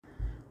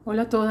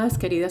Hola a todas,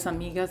 queridas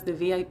amigas de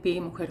VIP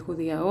Mujer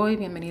Judía Hoy.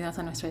 Bienvenidas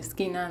a nuestra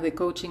esquina de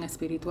coaching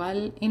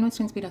espiritual y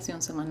nuestra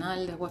inspiración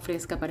semanal de agua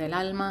fresca para el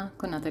alma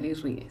con Natalie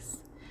Ríez.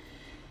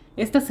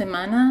 Esta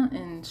semana,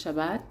 en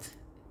Shabbat,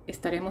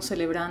 estaremos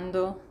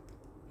celebrando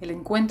el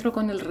encuentro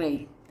con el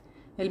Rey,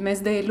 el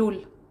mes de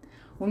Elul,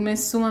 un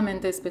mes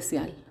sumamente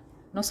especial.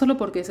 No solo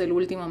porque es el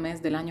último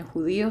mes del año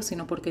judío,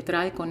 sino porque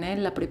trae con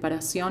él la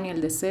preparación y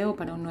el deseo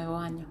para un nuevo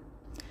año.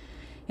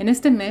 En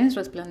este mes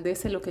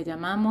resplandece lo que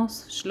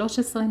llamamos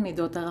Shloshesrei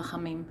Midot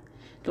HaRachamim,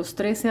 los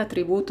 13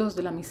 atributos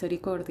de la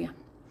misericordia.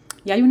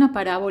 Y hay una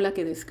parábola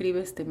que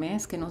describe este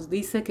mes que nos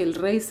dice que el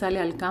rey sale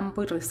al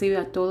campo y recibe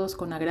a todos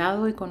con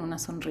agrado y con una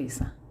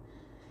sonrisa.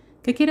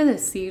 ¿Qué quiere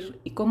decir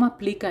y cómo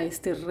aplica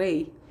este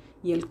rey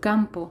y el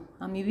campo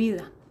a mi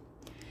vida?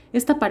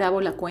 Esta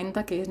parábola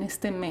cuenta que en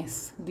este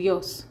mes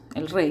Dios,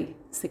 el rey,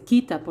 se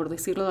quita, por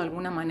decirlo de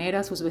alguna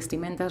manera, sus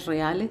vestimentas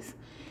reales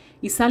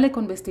y sale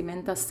con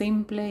vestimenta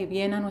simple y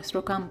bien a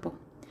nuestro campo.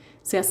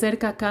 Se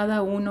acerca a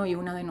cada uno y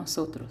una de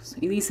nosotros.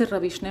 Y dice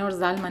Rabbi Shneur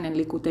Zalman en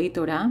Likutei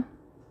Torah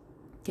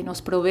que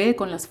nos provee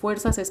con las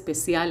fuerzas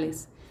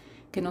especiales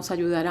que nos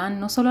ayudarán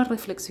no solo a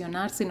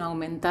reflexionar, sino a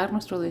aumentar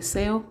nuestro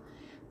deseo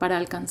para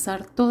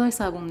alcanzar toda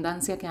esa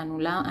abundancia que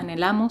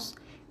anhelamos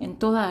en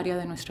toda área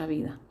de nuestra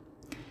vida.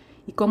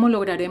 ¿Y cómo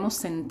lograremos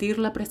sentir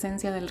la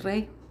presencia del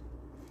Rey?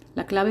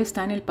 La clave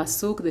está en el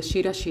pasuk de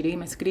Shir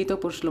HaShirim escrito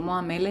por Shlomo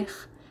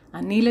HaMelech: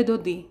 Ani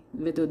ledodi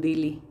vedodi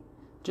li.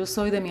 Yo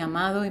soy de mi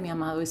amado y mi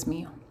amado es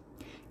mío.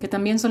 Que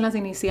también son las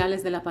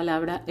iniciales de la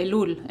palabra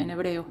Elul en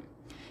hebreo.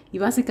 Y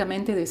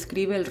básicamente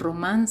describe el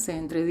romance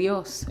entre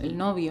Dios, el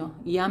novio,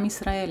 y Am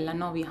Israel, la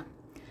novia.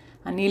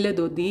 Ani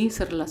ledodi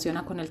se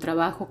relaciona con el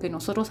trabajo que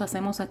nosotros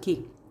hacemos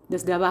aquí,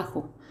 desde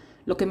abajo,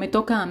 lo que me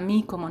toca a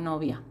mí como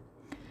novia.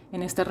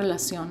 En esta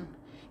relación,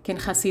 que en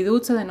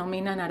Hasidut se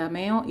denomina en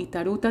arameo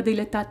Itaruta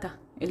diletata,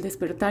 el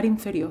despertar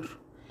inferior,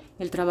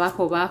 el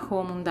trabajo bajo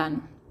o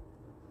mundano,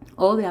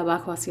 o de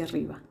abajo hacia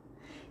arriba.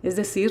 Es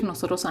decir,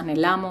 nosotros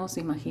anhelamos,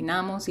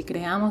 imaginamos y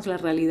creamos la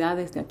realidad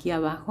desde aquí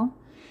abajo,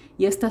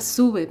 y esta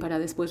sube para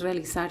después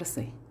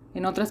realizarse.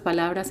 En otras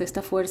palabras,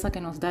 esta fuerza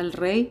que nos da el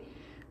Rey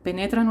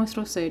penetra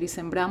nuestro ser y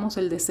sembramos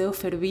el deseo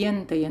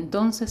ferviente y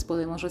entonces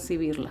podemos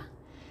recibirla.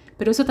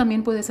 Pero eso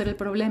también puede ser el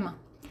problema,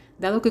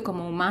 dado que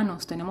como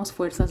humanos tenemos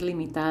fuerzas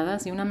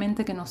limitadas y una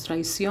mente que nos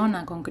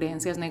traiciona con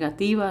creencias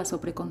negativas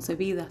o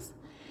preconcebidas.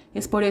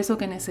 Es por eso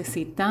que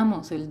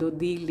necesitamos el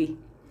dodili,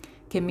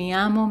 que mi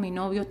amo, mi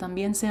novio,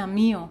 también sea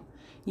mío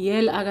y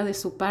él haga de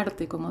su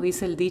parte, como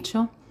dice el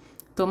dicho,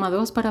 toma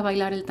dos para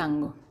bailar el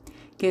tango,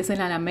 que es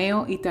en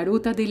arameo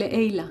Itaruta dile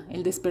eila,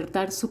 el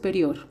despertar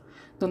superior,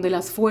 donde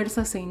las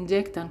fuerzas se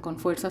inyectan con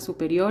fuerzas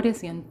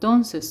superiores y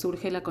entonces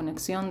surge la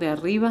conexión de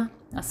arriba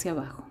hacia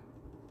abajo.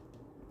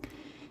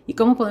 ¿Y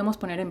cómo podemos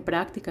poner en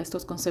práctica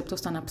estos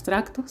conceptos tan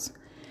abstractos?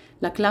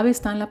 La clave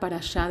está en la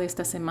parashá de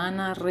esta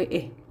semana,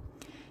 Re'e.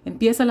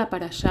 Empieza la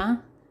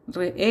parashá,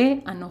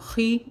 Re'e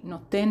anoji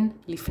noten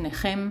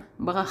lifnechem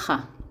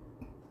braja.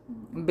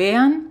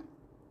 Vean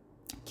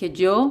que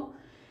yo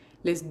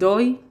les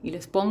doy y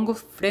les pongo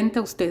frente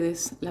a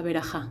ustedes la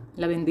verajá,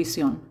 la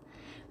bendición.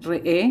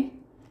 Re'e,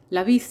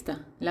 la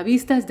vista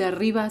es de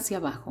arriba hacia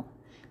abajo.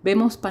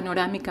 Vemos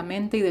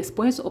panorámicamente y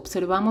después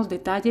observamos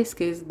detalles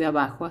que es de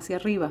abajo hacia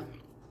arriba.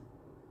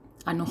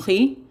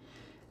 Anoji,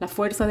 la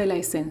fuerza de la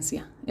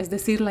esencia, es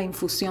decir, la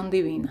infusión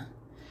divina.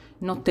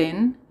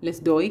 Noten,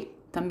 les doy,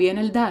 también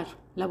el dar,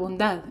 la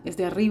bondad, es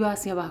de arriba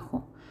hacia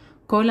abajo.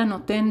 Kol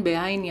anoten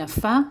be'ain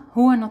yafa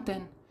hu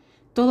anoten.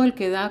 Todo el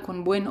que da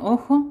con buen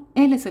ojo,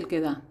 él es el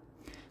que da.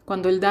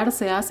 Cuando el dar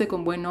se hace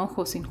con buen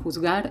ojo sin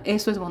juzgar,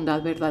 eso es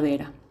bondad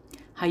verdadera.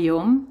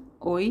 Hayom,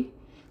 hoy,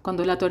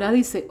 cuando la Torá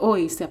dice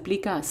hoy, se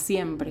aplica a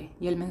siempre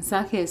y el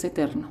mensaje es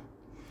eterno.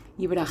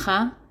 Y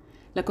brajá,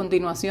 la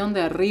continuación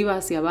de arriba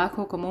hacia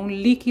abajo como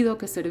un líquido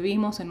que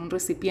servimos en un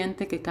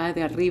recipiente que cae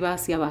de arriba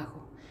hacia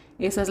abajo.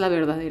 Esa es la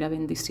verdadera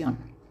bendición.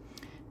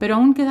 Pero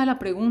aún queda la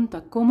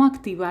pregunta, ¿cómo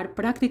activar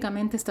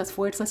prácticamente estas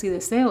fuerzas y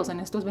deseos en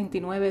estos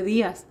 29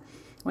 días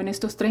o en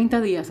estos 30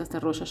 días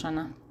hasta Rosh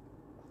Hashanah?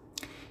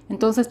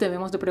 Entonces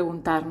debemos de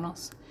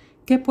preguntarnos,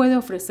 ¿qué puede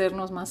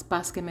ofrecernos más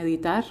paz que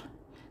meditar?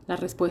 La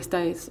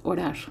respuesta es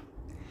orar.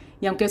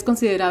 Y aunque es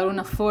considerado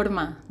una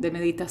forma de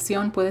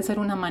meditación, puede ser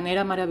una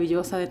manera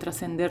maravillosa de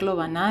trascender lo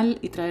banal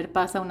y traer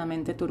paz a una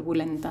mente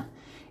turbulenta.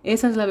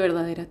 Esa es la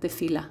verdadera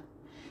tefila.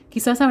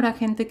 Quizás habrá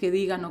gente que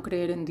diga no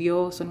creer en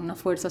Dios o en una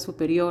fuerza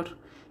superior.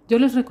 Yo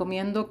les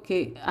recomiendo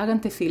que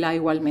hagan tefila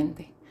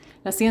igualmente.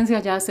 La ciencia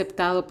ya ha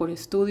aceptado por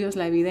estudios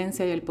la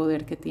evidencia y el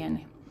poder que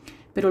tiene.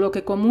 Pero lo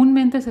que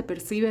comúnmente se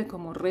percibe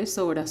como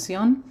rezo o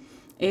oración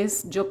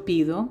es yo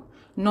pido,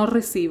 no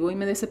recibo y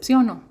me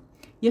decepciono.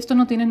 Y esto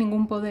no tiene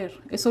ningún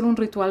poder, es solo un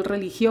ritual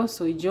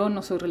religioso y yo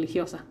no soy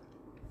religiosa.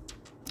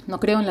 No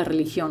creo en la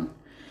religión.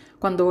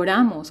 Cuando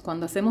oramos,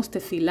 cuando hacemos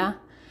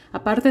tefilá,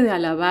 aparte de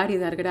alabar y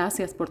dar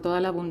gracias por toda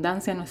la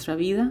abundancia en nuestra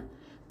vida,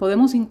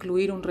 podemos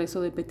incluir un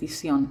rezo de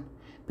petición.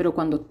 Pero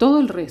cuando todo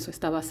el rezo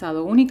está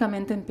basado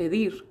únicamente en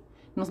pedir,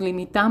 nos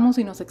limitamos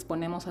y nos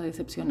exponemos a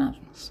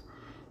decepcionarnos.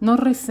 No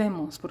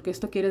recemos, porque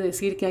esto quiere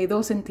decir que hay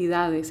dos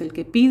entidades, el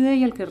que pide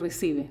y el que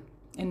recibe.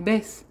 En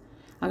vez,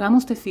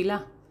 hagamos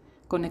tefilá,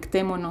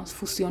 conectémonos,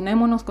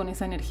 fusionémonos con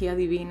esa energía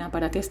divina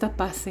para que ésta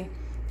pase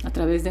a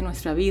través de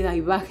nuestra vida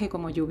y baje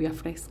como lluvia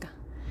fresca.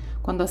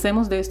 Cuando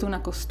hacemos de esto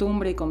una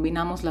costumbre y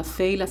combinamos la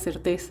fe y la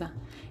certeza,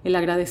 el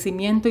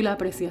agradecimiento y la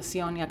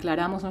apreciación y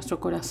aclaramos nuestro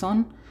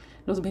corazón,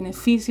 los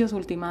beneficios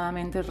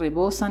últimamente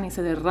rebosan y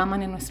se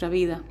derraman en nuestra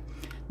vida.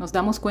 Nos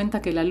damos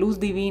cuenta que la luz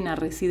divina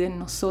reside en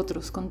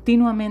nosotros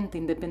continuamente,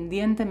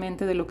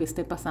 independientemente de lo que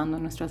esté pasando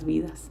en nuestras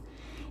vidas.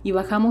 Y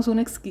bajamos un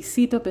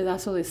exquisito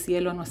pedazo de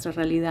cielo a nuestra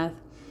realidad.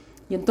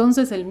 Y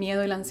entonces el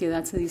miedo y la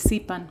ansiedad se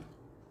disipan,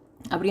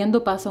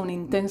 abriendo paso a un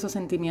intenso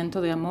sentimiento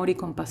de amor y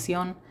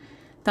compasión,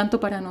 tanto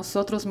para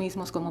nosotros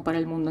mismos como para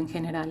el mundo en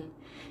general.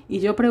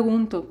 Y yo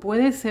pregunto,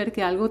 ¿puede ser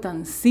que algo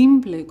tan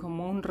simple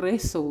como un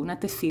rezo, una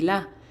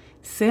tefilá,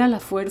 sea la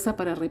fuerza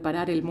para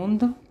reparar el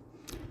mundo?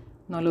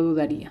 No lo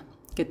dudaría.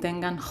 Que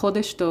tengan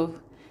Chodesh Tov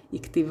y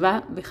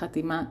Ktivá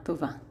Bechatimá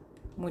Tová.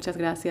 Muchas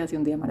gracias y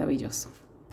un día maravilloso.